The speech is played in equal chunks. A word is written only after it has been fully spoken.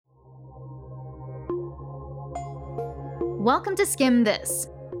Welcome to Skim This.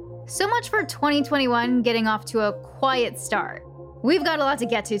 So much for 2021 getting off to a quiet start. We've got a lot to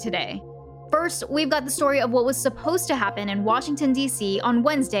get to today. First, we've got the story of what was supposed to happen in Washington, D.C. on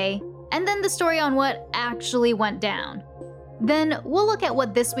Wednesday, and then the story on what actually went down. Then we'll look at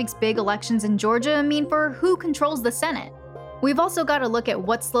what this week's big elections in Georgia mean for who controls the Senate. We've also got to look at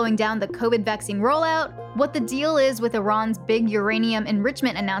what's slowing down the COVID vaccine rollout, what the deal is with Iran's big uranium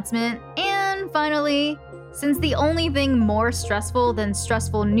enrichment announcement, and finally, since the only thing more stressful than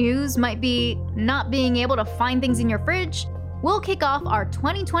stressful news might be not being able to find things in your fridge, we'll kick off our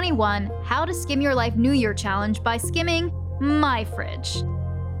 2021 How to Skim Your Life New Year Challenge by skimming my fridge.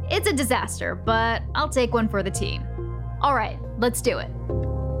 It's a disaster, but I'll take one for the team. All right, let's do it.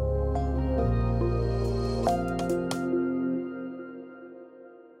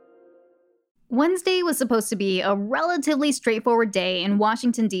 Wednesday was supposed to be a relatively straightforward day in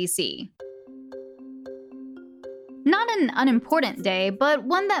Washington, D.C. Not an unimportant day, but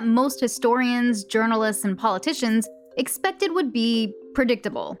one that most historians, journalists, and politicians expected would be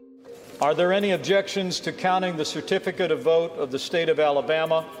predictable. Are there any objections to counting the certificate of vote of the state of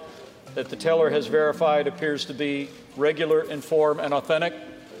Alabama that the teller has verified appears to be regular in form and authentic?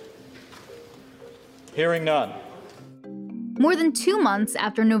 Hearing none. More than 2 months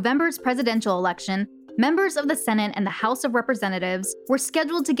after November's presidential election, members of the Senate and the House of Representatives were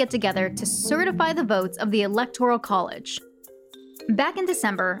scheduled to get together to certify the votes of the Electoral College. Back in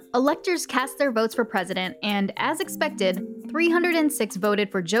December, electors cast their votes for president, and as expected, 306 voted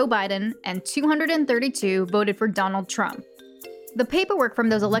for Joe Biden and 232 voted for Donald Trump. The paperwork from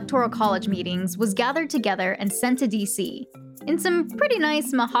those Electoral College meetings was gathered together and sent to D.C. in some pretty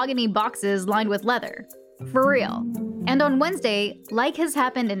nice mahogany boxes lined with leather. For real. And on Wednesday, like has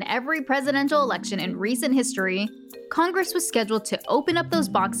happened in every presidential election in recent history, Congress was scheduled to open up those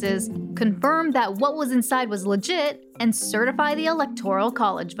boxes, confirm that what was inside was legit, and certify the Electoral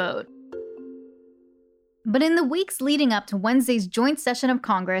College vote. But in the weeks leading up to Wednesday's joint session of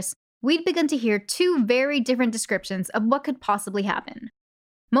Congress, we'd begun to hear two very different descriptions of what could possibly happen.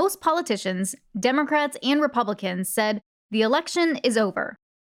 Most politicians, Democrats and Republicans, said the election is over.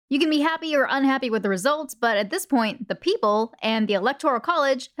 You can be happy or unhappy with the results, but at this point, the people and the Electoral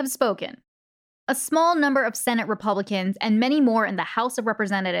College have spoken. A small number of Senate Republicans and many more in the House of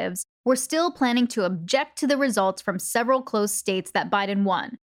Representatives were still planning to object to the results from several close states that Biden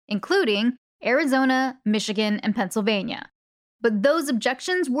won, including Arizona, Michigan, and Pennsylvania. But those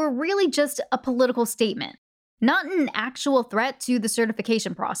objections were really just a political statement, not an actual threat to the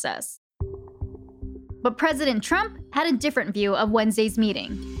certification process. But President Trump had a different view of Wednesday's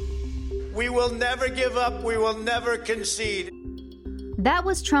meeting. We will never give up. We will never concede. That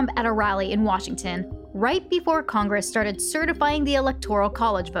was Trump at a rally in Washington, right before Congress started certifying the Electoral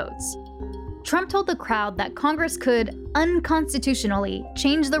College votes. Trump told the crowd that Congress could unconstitutionally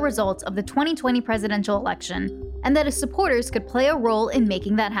change the results of the 2020 presidential election, and that his supporters could play a role in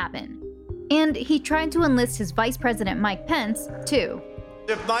making that happen. And he tried to enlist his Vice President Mike Pence, too.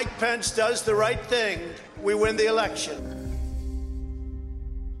 If Mike Pence does the right thing, we win the election.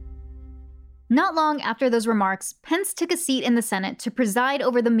 Not long after those remarks, Pence took a seat in the Senate to preside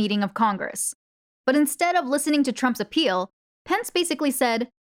over the meeting of Congress. But instead of listening to Trump's appeal, Pence basically said,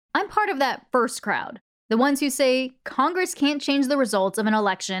 "I'm part of that first crowd, the ones who say Congress can't change the results of an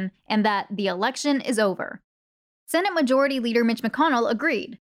election and that the election is over." Senate Majority Leader Mitch McConnell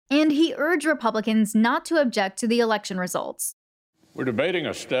agreed, and he urged Republicans not to object to the election results. We're debating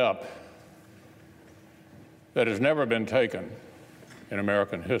a step that has never been taken in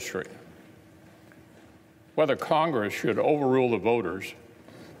American history. Whether Congress should overrule the voters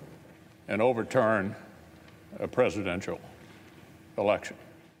and overturn a presidential election.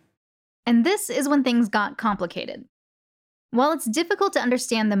 And this is when things got complicated. While it's difficult to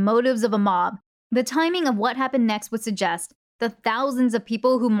understand the motives of a mob, the timing of what happened next would suggest the thousands of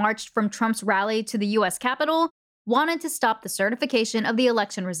people who marched from Trump's rally to the U.S. Capitol wanted to stop the certification of the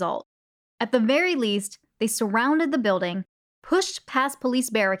election result. At the very least, they surrounded the building, pushed past police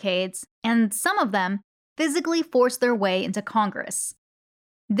barricades, and some of them physically forced their way into Congress.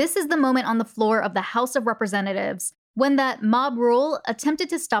 This is the moment on the floor of the House of Representatives when that mob rule attempted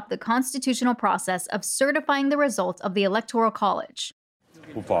to stop the constitutional process of certifying the results of the Electoral College.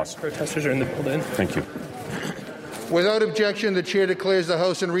 We'll pause. Protesters are in the building. Thank you. Without objection, the chair declares the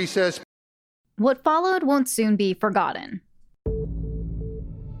House in recess. What followed won't soon be forgotten.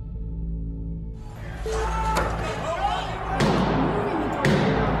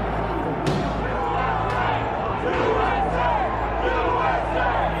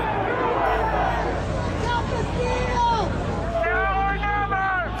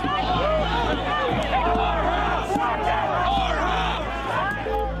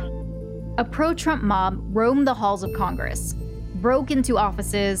 pro-Trump mob roamed the halls of Congress, broke into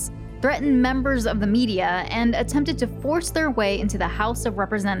offices, threatened members of the media, and attempted to force their way into the House of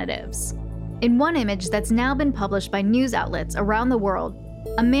Representatives. In one image that's now been published by news outlets around the world,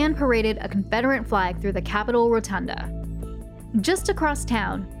 a man paraded a Confederate flag through the Capitol Rotunda. Just across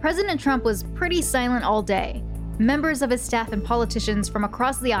town, President Trump was pretty silent all day. Members of his staff and politicians from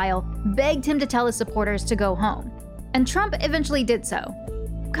across the aisle begged him to tell his supporters to go home. And Trump eventually did so.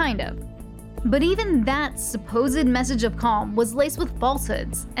 Kind of. But even that supposed message of calm was laced with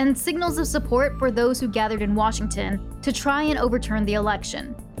falsehoods and signals of support for those who gathered in Washington to try and overturn the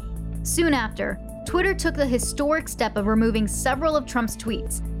election. Soon after, Twitter took the historic step of removing several of Trump's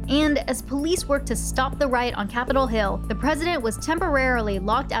tweets, and as police worked to stop the riot on Capitol Hill, the president was temporarily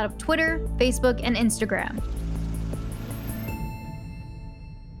locked out of Twitter, Facebook, and Instagram.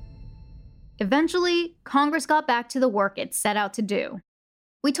 Eventually, Congress got back to the work it set out to do.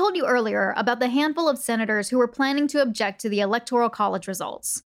 We told you earlier about the handful of senators who were planning to object to the Electoral College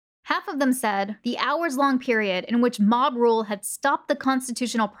results. Half of them said the hours-long period in which mob rule had stopped the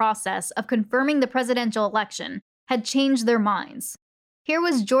constitutional process of confirming the presidential election had changed their minds. Here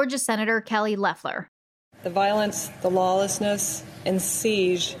was Georgia Senator Kelly Loeffler. The violence, the lawlessness, and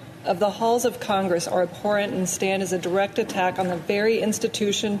siege of the halls of Congress are abhorrent and stand as a direct attack on the very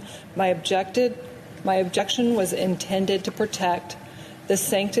institution my objection was intended to protect, the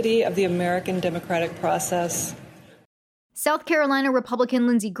sanctity of the American democratic process. South Carolina Republican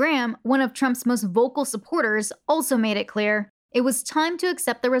Lindsey Graham, one of Trump's most vocal supporters, also made it clear it was time to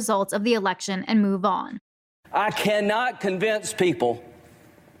accept the results of the election and move on. I cannot convince people,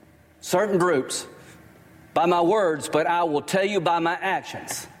 certain groups, by my words, but I will tell you by my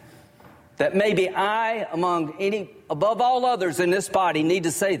actions that maybe I, above all others in this body, need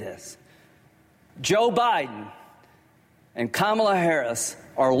to say this. Joe Biden and Kamala Harris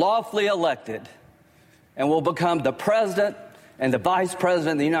are lawfully elected and will become the president and the vice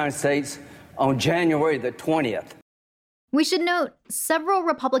president of the United States on January the 20th. We should note, several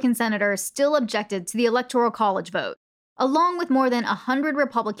Republican senators still objected to the Electoral College vote, along with more than 100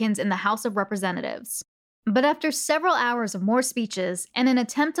 Republicans in the House of Representatives. But after several hours of more speeches and an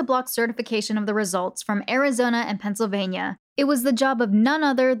attempt to block certification of the results from Arizona and Pennsylvania, it was the job of none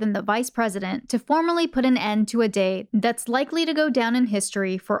other than the vice president to formally put an end to a day that's likely to go down in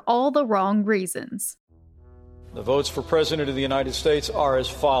history for all the wrong reasons. The votes for President of the United States are as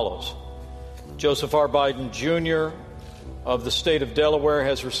follows. Joseph R. Biden, Jr. of the state of Delaware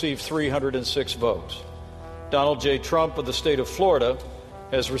has received 306 votes. Donald J. Trump of the state of Florida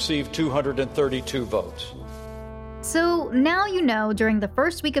has received 232 votes. So now you know during the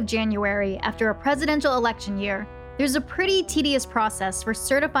first week of January after a presidential election year, there's a pretty tedious process for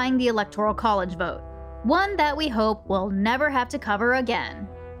certifying the Electoral College vote, one that we hope we'll never have to cover again.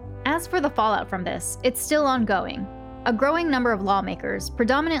 As for the fallout from this, it's still ongoing. A growing number of lawmakers,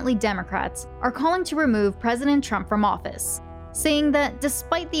 predominantly Democrats, are calling to remove President Trump from office, saying that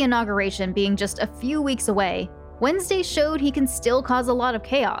despite the inauguration being just a few weeks away, Wednesday showed he can still cause a lot of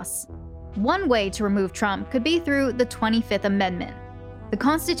chaos. One way to remove Trump could be through the 25th Amendment, the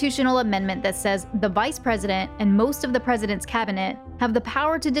constitutional amendment that says the vice president and most of the president's cabinet have the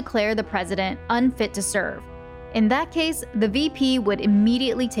power to declare the president unfit to serve. In that case, the VP would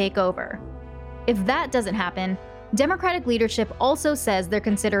immediately take over. If that doesn't happen, Democratic leadership also says they're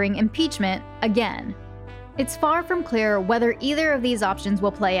considering impeachment again. It's far from clear whether either of these options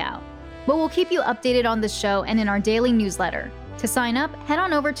will play out, but we'll keep you updated on this show and in our daily newsletter. To sign up, head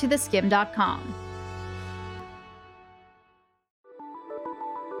on over to theskim.com.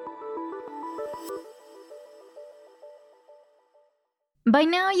 By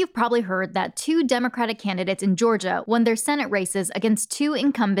now, you've probably heard that 2 Democratic candidates in Georgia won their Senate races against 2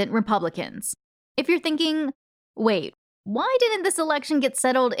 incumbent Republicans. If you're thinking, wait, why didn't this election get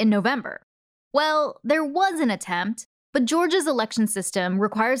settled in November? Well, there was an attempt, but Georgia's election system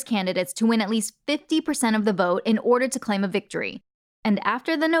requires candidates to win at least 50% of the vote in order to claim a victory. And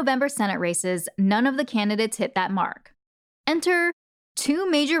after the November Senate races, none of the candidates hit that mark. Enter 2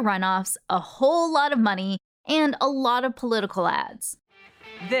 major runoffs, a whole lot of money, and a lot of political ads.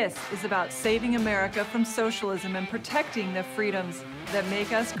 This is about saving America from socialism and protecting the freedoms that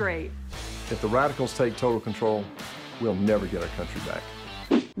make us great. If the radicals take total control, we'll never get our country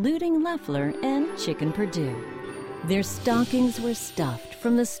back. Looting Loeffler and Chicken Purdue. Their stockings were stuffed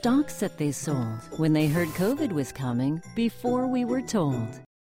from the stocks that they sold when they heard COVID was coming before we were told.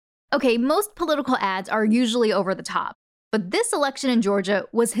 Okay, most political ads are usually over the top, but this election in Georgia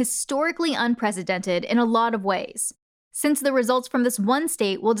was historically unprecedented in a lot of ways, since the results from this one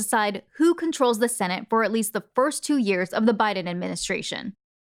state will decide who controls the Senate for at least the first 2 years of the Biden administration.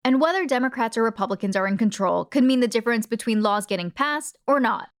 And whether Democrats or Republicans are in control could mean the difference between laws getting passed or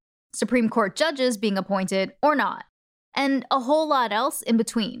not, Supreme Court judges being appointed or not, and a whole lot else in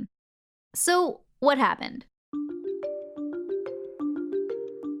between. So, what happened?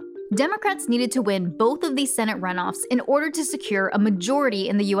 Democrats needed to win both of these Senate runoffs in order to secure a majority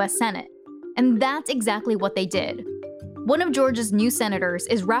in the US Senate. And that's exactly what they did. One of Georgia's new senators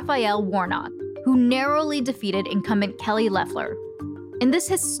is Raphael Warnock, who narrowly defeated incumbent Kelly Loeffler. In this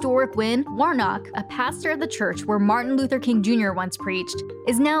historic win, Warnock, a pastor of the church where Martin Luther King Jr. once preached,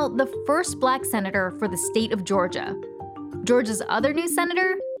 is now the first black senator for the state of Georgia. Georgia's other new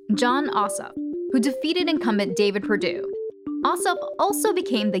senator, Jon Ossoff, who defeated incumbent David Perdue. Ossoff also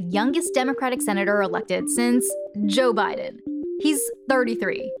became the youngest Democratic senator elected since Joe Biden. He's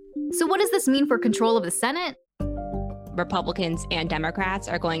 33. So what does this mean for control of the Senate? Republicans and Democrats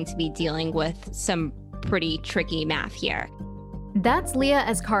are going to be dealing with some pretty tricky math here. That's Leah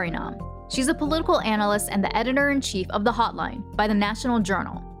Azkarinam. She's a political analyst and the editor-in-chief of The Hotline by the National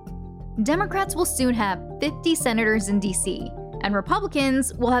Journal. Democrats will soon have 50 senators in D.C., and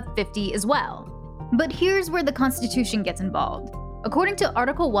Republicans will have 50 as well. But here's where the Constitution gets involved. According to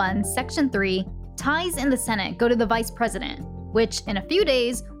Article 1, Section 3, ties in the Senate go to the Vice President, which in a few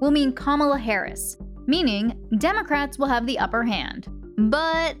days will mean Kamala Harris, meaning Democrats will have the upper hand.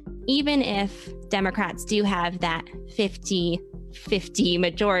 But even if Democrats do have that 50-50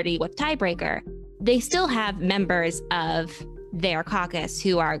 majority with tiebreaker, they still have members of their caucus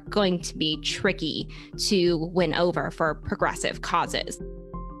who are going to be tricky to win over for progressive causes.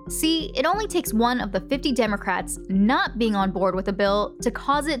 See, it only takes one of the 50 Democrats not being on board with a bill to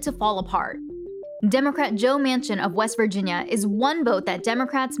cause it to fall apart. Democrat Joe Manchin of West Virginia is one vote that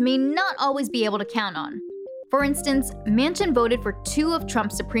Democrats may not always be able to count on. For instance, Manchin voted for 2 of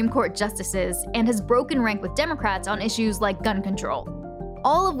Trump's Supreme Court justices and has broken rank with Democrats on issues like gun control.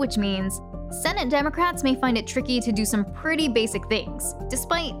 All of which means Senate Democrats may find it tricky to do some pretty basic things,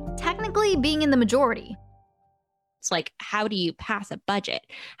 despite technically being in the majority. It's like, how do you pass a budget?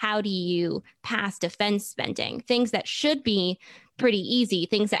 How do you pass defense spending? Things that should be pretty easy,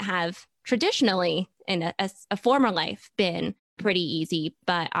 things that have traditionally in a former life been pretty easy,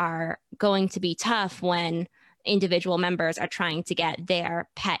 but are going to be tough when individual members are trying to get their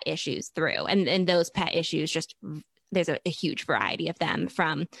pet issues through. And those pet issues just there's a huge variety of them,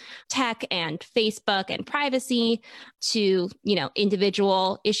 from tech and Facebook and privacy to,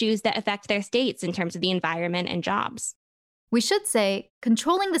 individual issues that affect their states in terms of the environment and jobs. We should say,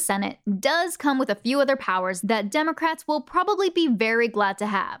 controlling the Senate does come with a few other powers that Democrats will probably be very glad to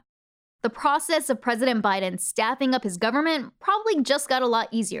have. The process of President Biden staffing up his government probably just got a lot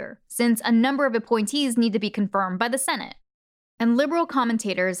easier, since a number of appointees need to be confirmed by the Senate. And liberal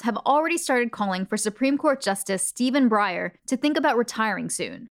commentators have already started calling for Supreme Court Justice Stephen Breyer to think about retiring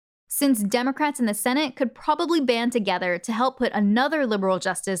soon, since Democrats in the Senate could probably band together to help put another liberal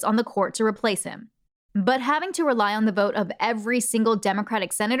justice on the court to replace him. But having to rely on the vote of every single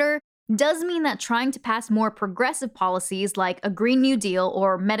Democratic senator does mean that trying to pass more progressive policies like a Green New Deal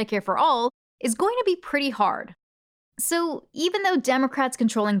or Medicare for All is going to be pretty hard. So even though Democrats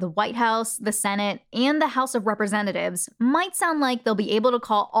controlling the White House, the Senate, and the House of Representatives might sound like they'll be able to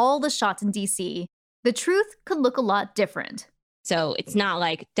call all the shots in D.C., the truth could look a lot different. So it's not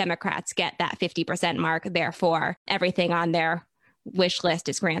like Democrats get that 50% mark, therefore everything on their wish list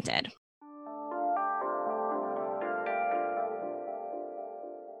is granted.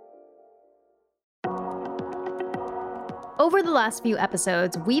 Over the last few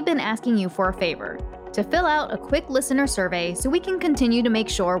episodes, we've been asking you for a favor: to fill out a quick listener survey so we can continue to make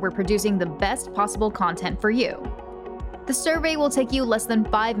sure we're producing the best possible content for you. The survey will take you less than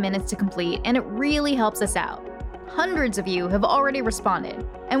 5 minutes to complete, and it really helps us out. Hundreds of you have already responded,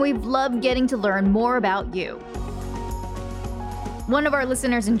 and we've loved getting to learn more about you. One of our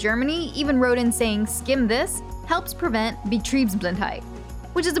listeners in Germany even wrote in saying skim this helps prevent Betriebsblindheit,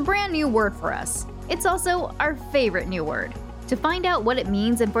 which is a brand new word for us. It's also our favorite new word. To find out what it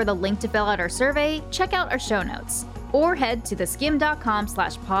means and for the link to fill out our survey, check out our show notes, or head to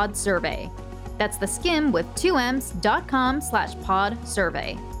theskim.com/podsurvey. That's theskim with 2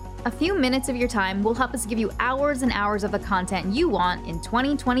 M's.com/podsurvey. A few minutes of your time will help us give you hours and hours of the content you want in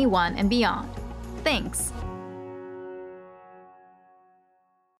 2021 and beyond. Thanks.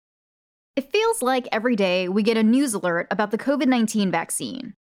 It feels like every day we get a news alert about the COVID-19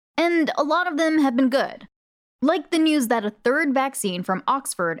 vaccine. And a lot of them have been good. Like the news that a third vaccine from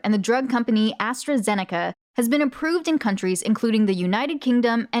Oxford and the drug company AstraZeneca has been approved in countries including the United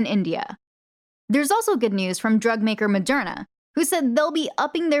Kingdom and India. There's also good news from drug maker Moderna, who said they'll be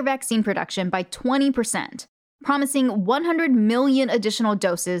upping their vaccine production by 20%, promising 100 million additional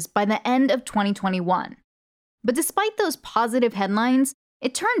doses by the end of 2021. But despite those positive headlines,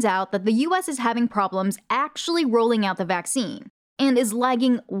 it turns out that the US is having problems actually rolling out the vaccine and is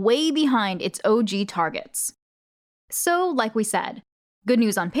lagging way behind its OG targets. So, like we said, good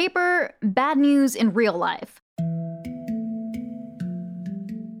news on paper, bad news in real life.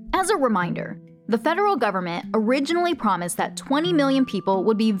 As a reminder, the federal government originally promised that 20 million people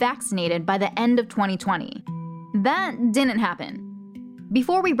would be vaccinated by the end of 2020. That didn't happen.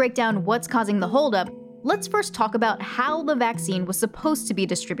 Before we break down what's causing the holdup, let's first talk about how the vaccine was supposed to be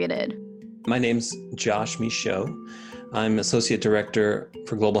distributed. My name's Josh Michaud. I'm Associate Director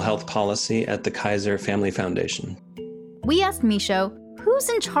for Global Health Policy at the Kaiser Family Foundation. We asked Michaud, who's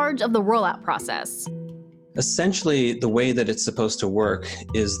in charge of the rollout process? Essentially, the way that it's supposed to work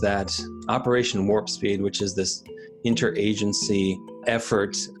is that Operation Warp Speed, which is this interagency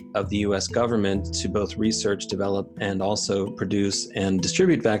effort of the US government to both research, develop, and also produce and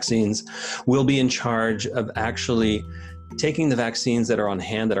distribute vaccines, will be in charge of actually taking the vaccines that are on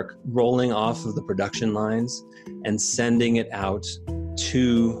hand, that are rolling off of the production lines, and sending it out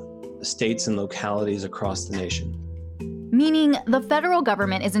to states and localities across the nation. Meaning the federal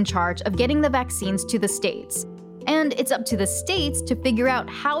government is in charge of getting the vaccines to the states. And it's up to the states to figure out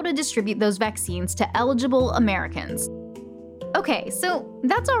how to distribute those vaccines to eligible Americans. Okay, so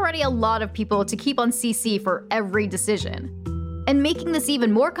that's already a lot of people to keep on CC for every decision. And making this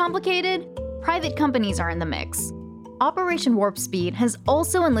even more complicated, private companies are in the mix. Operation Warp Speed has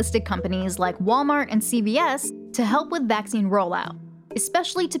also enlisted companies like Walmart and CVS to help with vaccine rollout,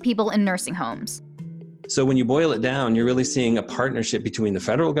 especially to people in nursing homes. So when you boil it down, you're really seeing a partnership between the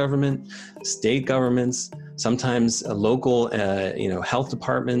federal government, state governments, sometimes local health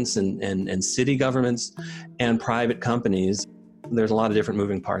departments and city governments, and private companies. There's a lot of different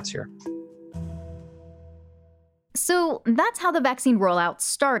moving parts here. So that's how the vaccine rollout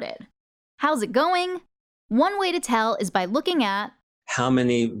started. How's it going? One way to tell is by looking at how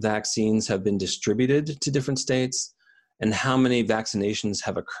many vaccines have been distributed to different states and how many vaccinations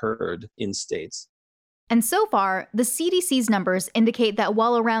have occurred in states. And so far, the CDC's numbers indicate that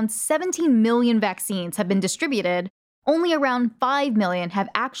while around 17 million vaccines have been distributed, only around 5 million have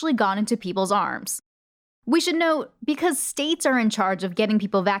actually gone into people's arms. We should note, because states are in charge of getting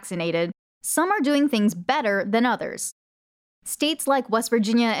people vaccinated, some are doing things better than others. States like West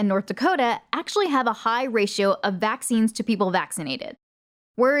Virginia and North Dakota actually have a high ratio of vaccines to people vaccinated,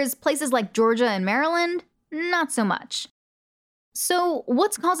 whereas places like Georgia and Maryland, not so much. So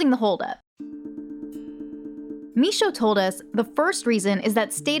what's causing the holdup? Michaud told us the first reason is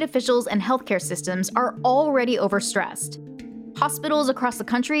that state officials and healthcare systems are already overstressed. Hospitals across the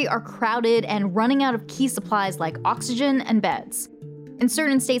country are crowded and running out of key supplies like oxygen and beds. In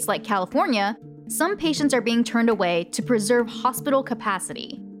certain states like California, some patients are being turned away to preserve hospital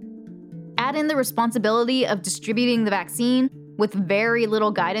capacity. Add in the responsibility of distributing the vaccine with very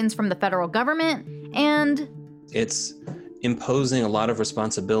little guidance from the federal government, and it's imposing a lot of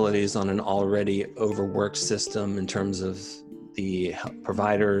responsibilities on an already overworked system in terms of the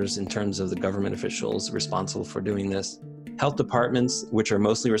providers, in terms of the government officials responsible for doing this. Health departments, which are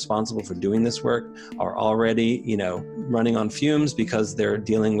mostly responsible for doing this work, are already, running on fumes because they're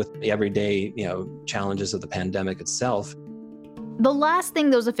dealing with the everyday, challenges of the pandemic itself. The last thing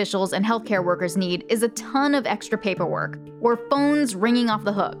those officials and healthcare workers need is a ton of extra paperwork or phones ringing off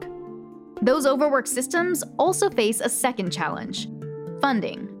the hook. Those overworked systems also face a second challenge: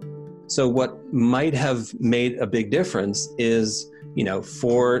 funding. So what might have made a big difference is,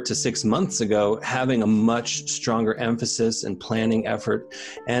 4 to 6 months ago, having a much stronger emphasis and planning effort,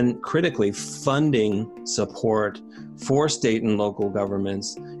 and critically funding support for state and local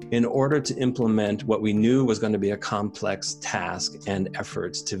governments in order to implement what we knew was going to be a complex task and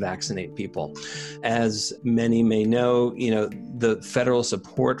effort to vaccinate people. As many may know, the federal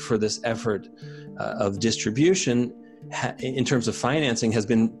support for this effort of distribution in terms of financing has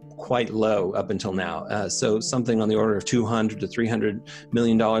been quite low up until now. So something on the order of $200 to $300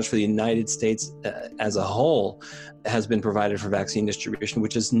 million for the United States as a whole has been provided for vaccine distribution,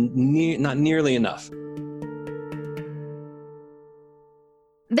 which is not nearly enough.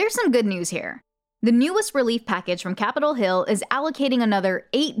 There's some good news here. The newest relief package from Capitol Hill is allocating another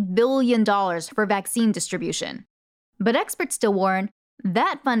 $8 billion for vaccine distribution. But experts still warn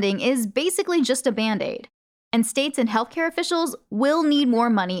that funding is basically just a Band-Aid, and states and healthcare officials will need more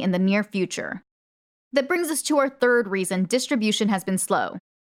money in the near future. That brings us to our third reason distribution has been slow: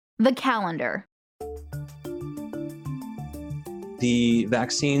 the calendar. The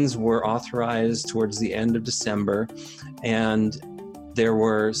vaccines were authorized towards the end of December, and There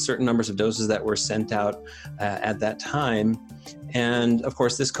were certain numbers of doses that were sent out at that time. And of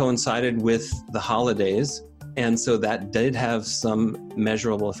course, this coincided with the holidays. And so that did have some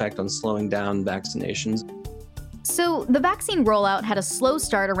measurable effect on slowing down vaccinations. So the vaccine rollout had a slow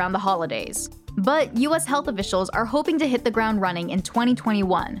start around the holidays, but U.S. health officials are hoping to hit the ground running in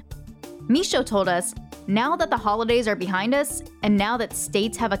 2021. Michaud told us, now that the holidays are behind us, and now that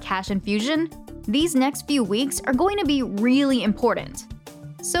states have a cash infusion, these next few weeks are going to be really important.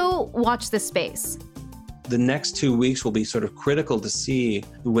 So watch this space. The next 2 weeks will be sort of critical to see,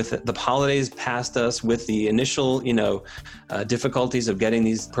 with the holidays past us, with the initial, difficulties of getting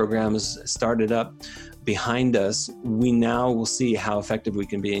these programs started up behind us. We now will see how effective we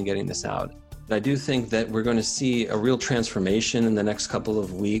can be in getting this out. I do think that we're going to see a real transformation in the next couple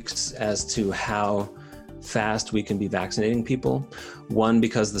of weeks as to how fast we can be vaccinating people. One,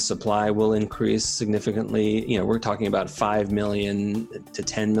 because the supply will increase significantly. We're talking about 5 million to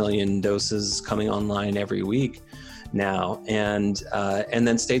 10 million doses coming online every week now. And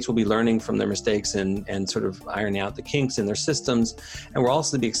then states will be learning from their mistakes and sort of ironing out the kinks in their systems. And we'll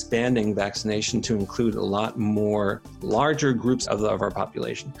also be expanding vaccination to include a lot more larger groups of our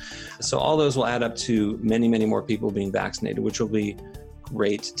population. So all those will add up to many, many more people being vaccinated, which will be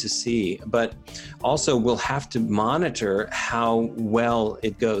great to see. But also we'll have to monitor how well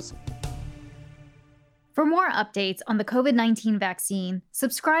it goes. For more updates on the COVID-19 vaccine,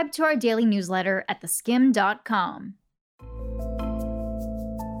 subscribe to our daily newsletter at theskim.com.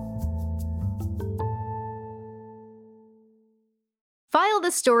 File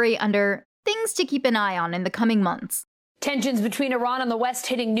this story under things to keep an eye on in the coming months. Tensions between Iran and the West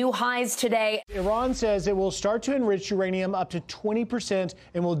hitting new highs today. Iran says it will start to enrich uranium up to 20%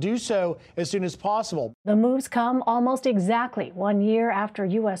 and will do so as soon as possible. The moves come almost exactly 1 year after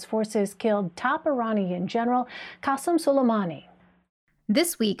U.S. forces killed top Iranian General Qasem Soleimani.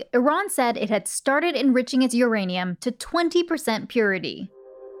 This week, Iran said it had started enriching its uranium to 20% purity.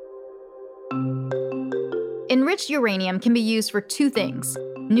 Enriched uranium can be used for two things: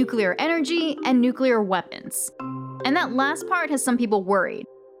 nuclear energy and nuclear weapons. And that last part has some people worried,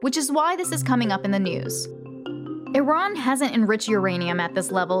 which is why this is coming up in the news. Iran hasn't enriched uranium at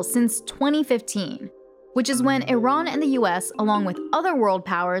this level since 2015, which is when Iran and the US, along with other world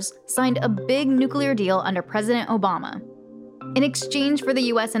powers, signed a big nuclear deal under President Obama. In exchange for the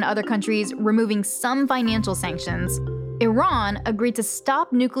US and other countries removing some financial sanctions, Iran agreed to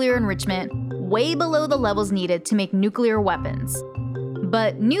stop nuclear enrichment way below the levels needed to make nuclear weapons.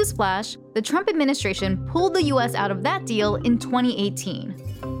 But newsflash, the Trump administration pulled the US out of that deal in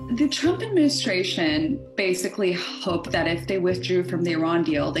 2018. The Trump administration basically hoped that if they withdrew from the Iran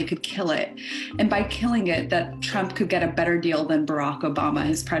deal, they could kill it. And by killing it, that Trump could get a better deal than Barack Obama,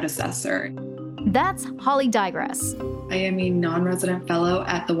 his predecessor. That's Holly Digress. I am a non-resident fellow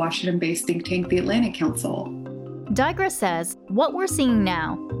at the Washington-based think tank, the Atlantic Council. Digress says what we're seeing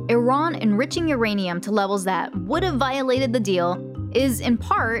now, Iran enriching uranium to levels that would have violated the deal, is in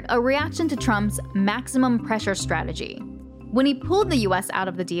part a reaction to Trump's maximum pressure strategy. When he pulled the US out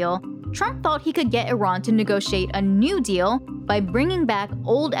of the deal, Trump thought he could get Iran to negotiate a new deal by bringing back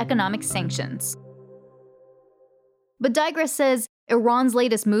old economic sanctions. But Digress says Iran's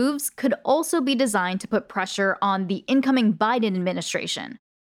latest moves could also be designed to put pressure on the incoming Biden administration.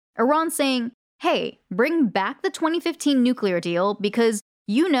 Iran's saying, hey, bring back the 2015 nuclear deal because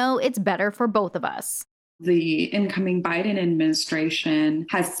you know it's better for both of us. The incoming Biden administration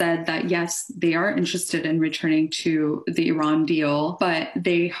has said that, yes, they are interested in returning to the Iran deal, but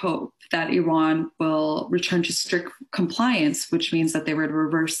they hope that Iran will return to strict compliance, which means that they would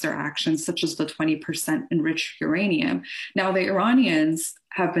reverse their actions, such as the 20% enriched uranium. Now, the Iranians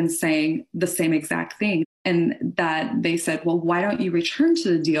have been saying the same exact thing, and that they said, well, why don't you return to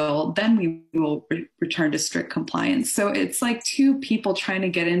the deal? Then we will return to strict compliance. So it's like two people trying to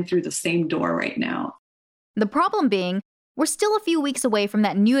get in through the same door right now. The problem being, we're still a few weeks away from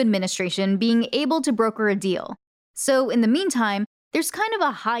that new administration being able to broker a deal. So in the meantime, there's kind of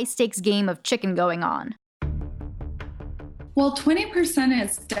a high-stakes game of chicken going on. Well, 20%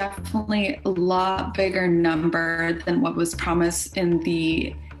 is definitely a lot bigger number than what was promised in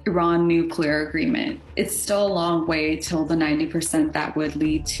the Iran nuclear agreement. It's still a long way till the 90% that would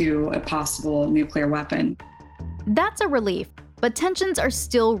lead to a possible nuclear weapon. That's a relief, but tensions are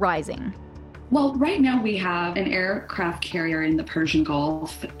still rising. Well, right now we have an aircraft carrier in the Persian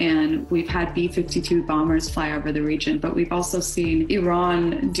Gulf, and we've had B-52 bombers fly over the region, but we've also seen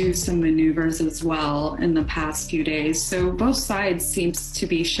Iran do some maneuvers as well in the past few days. So both sides seems to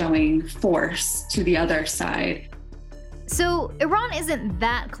be showing force to the other side. So Iran isn't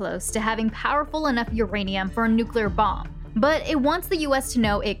that close to having powerful enough uranium for a nuclear bomb, But it wants the US to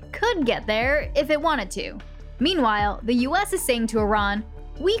know it could get there if it wanted to. Meanwhile, the US is saying to Iran,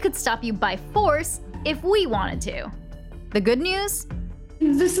 we could stop you by force if we wanted to. The good news?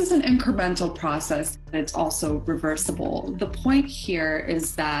 This is an incremental process. It's also reversible. The point here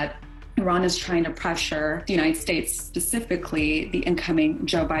is that Iran is trying to pressure the United States, specifically the incoming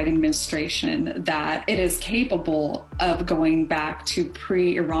Joe Biden administration, that it is capable of going back to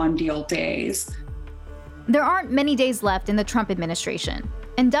pre-Iran deal days. There aren't many days left in the Trump administration,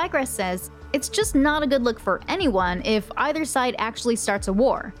 and Digress says it's just not a good look for anyone if either side actually starts a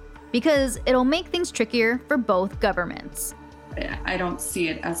war, because it'll make things trickier for both governments. I don't see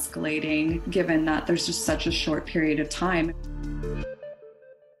it escalating, given that there's just such a short period of time.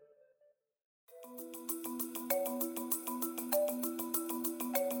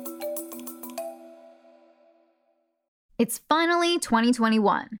 It's finally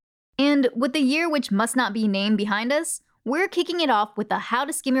 2021. And with the year which must not be named behind us, we're kicking it off with the How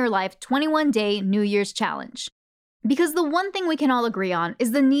to Skim Your Life 21-Day New Year's Challenge. Because the one thing we can all agree on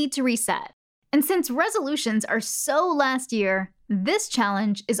is the need to reset. And since resolutions are so last year, this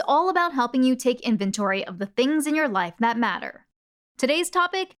challenge is all about helping you take inventory of the things in your life that matter. Today's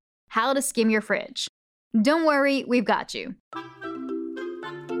topic, how to skim your fridge. Don't worry, we've got you.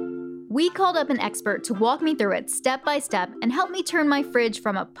 We called up an expert to walk me through it step by step and help me turn my fridge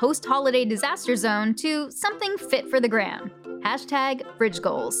from a post-holiday disaster zone to something fit for the gram. #fridge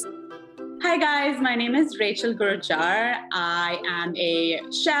goals. Hi guys, my name is Rachel Gurjar. I am a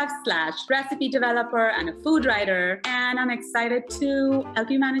chef/recipe developer and a food writer, and I'm excited to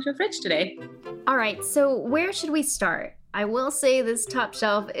help you manage your fridge today. All right, so where should we start? I will say this top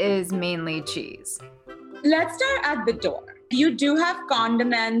shelf is mainly cheese. Let's start at the door. You do have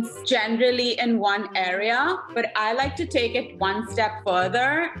condiments generally in one area, but I like to take it one step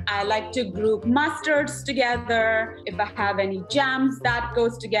further. I like to group mustards together. If I have any jams, that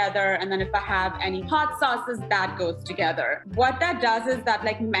goes together. And then if I have any hot sauces, that goes together. What that does is that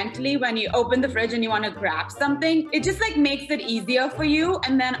mentally, when you open the fridge and you want to grab something, it just makes it easier for you.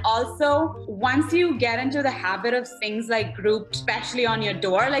 And then also, once you get into the habit of things grouped, especially on your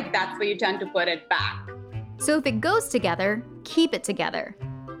door, that's where you tend to put it back. So if it goes together, keep it together.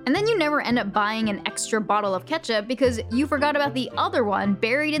 And then you never end up buying an extra bottle of ketchup because you forgot about the other one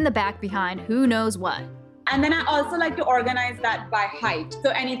buried in the back behind who knows what. And then I also like to organize that by height. So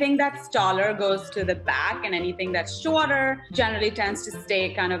anything that's taller goes to the back, and anything that's shorter generally tends to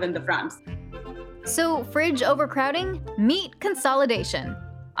stay kind of in the front. So fridge overcrowding? Meat consolidation.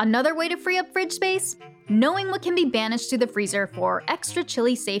 Another way to free up fridge space? Knowing what can be banished to the freezer for extra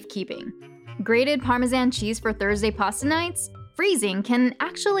chilly safekeeping. Grated Parmesan cheese for Thursday pasta nights? Freezing can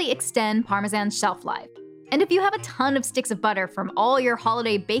actually extend Parmesan's shelf life. And if you have a ton of sticks of butter from all your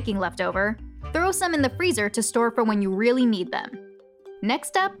holiday baking left over, throw some in the freezer to store for when you really need them.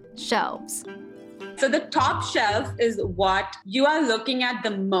 Next up, shelves. So the top shelf is what you are looking at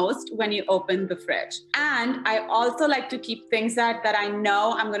the most when you open the fridge. And I also like to keep things that I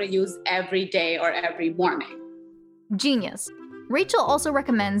know I'm going to use every day or every morning. Genius. Rachel also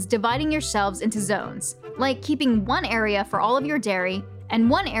recommends dividing your shelves into zones, like keeping one area for all of your dairy and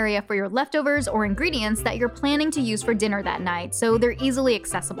one area for your leftovers or ingredients that you're planning to use for dinner that night, so they're easily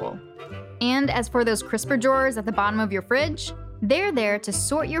accessible. And as for those crisper drawers at the bottom of your fridge, they're there to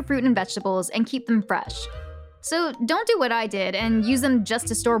sort your fruit and vegetables and keep them fresh. So don't do what I did and use them just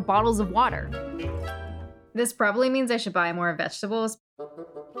to store bottles of water. This probably means I should buy more vegetables.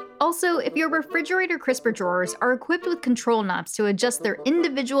 Also, if your refrigerator crisper drawers are equipped with control knobs to adjust their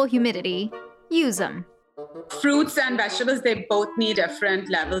individual humidity, use them. Fruits and vegetables, they both need different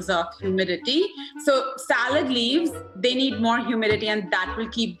levels of humidity. So salad leaves, they need more humidity, and that will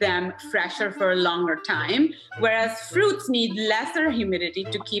keep them fresher for a longer time. Whereas fruits need lesser humidity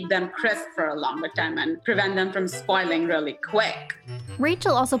to keep them crisp for a longer time and prevent them from spoiling really quick.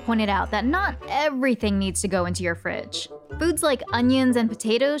 Rachel also pointed out that not everything needs to go into your fridge. Foods like onions and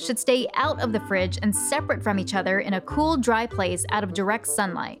potatoes should stay out of the fridge and separate from each other in a cool, dry place out of direct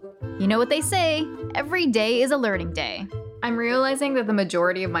sunlight. You know what they say, every day is a learning day. I'm realizing that the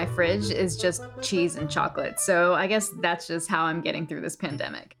majority of my fridge is just cheese and chocolate, so I guess that's just how I'm getting through this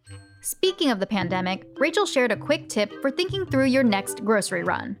pandemic. Speaking of the pandemic, Rachel shared a quick tip for thinking through your next grocery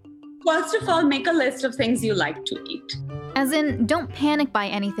run. First of all, make a list of things you like to eat. As in, don't panic buy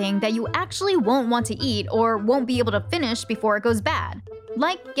anything that you actually won't want to eat or won't be able to finish before it goes bad.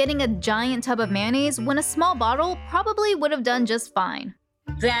 Like getting a giant tub of mayonnaise when a small bottle probably would have done just fine.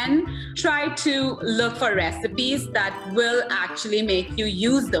 Then try to look for recipes that will actually make you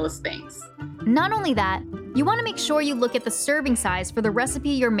use those things. Not only that, you want to make sure you look at the serving size for the recipe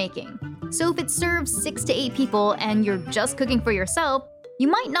you're making. So if it serves 6 to 8 people and you're just cooking for yourself, you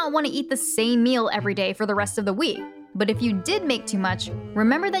might not want to eat the same meal every day for the rest of the week. But if you did make too much,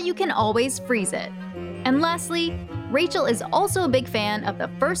 remember that you can always freeze it. And lastly, Rachel is also a big fan of the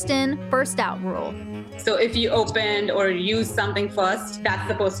first in, first out rule. So if you opened or used something first, that's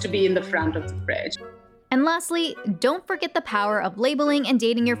supposed to be in the front of the fridge. And lastly, don't forget the power of labeling and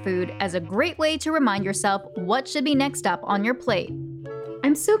dating your food as a great way to remind yourself what should be next up on your plate.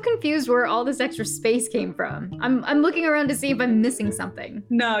 I'm so confused where all this extra space came from. I'm looking around to see if I'm missing something.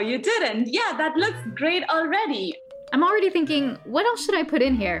 No, you didn't. Yeah, that looks great already. I'm already thinking, what else should I put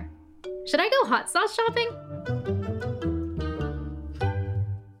in here? Should I go hot sauce shopping?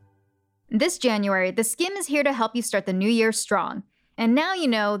 This January, The Skimm is here to help you start the new year strong. And now you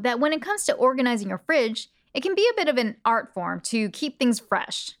know that when it comes to organizing your fridge, it can be a bit of an art form to keep things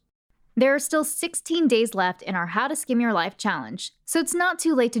fresh. There are still 16 days left in our How to Skim Your Life challenge, so it's not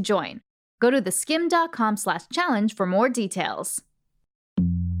too late to join. Go to theskimm.com/challenge for more details.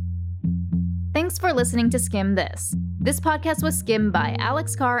 Thanks for listening to Skimm This. This podcast was skimmed by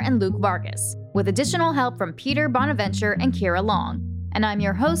Alex Carr and Luke Vargas, with additional help from Peter Bonaventure and Kira Long. And I'm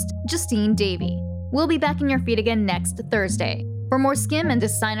your host, Justine Davey. We'll be back in your feed again next Thursday. For more Skimm and to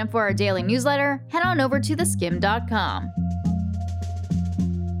sign up for our daily newsletter, head on over to theskimm.com.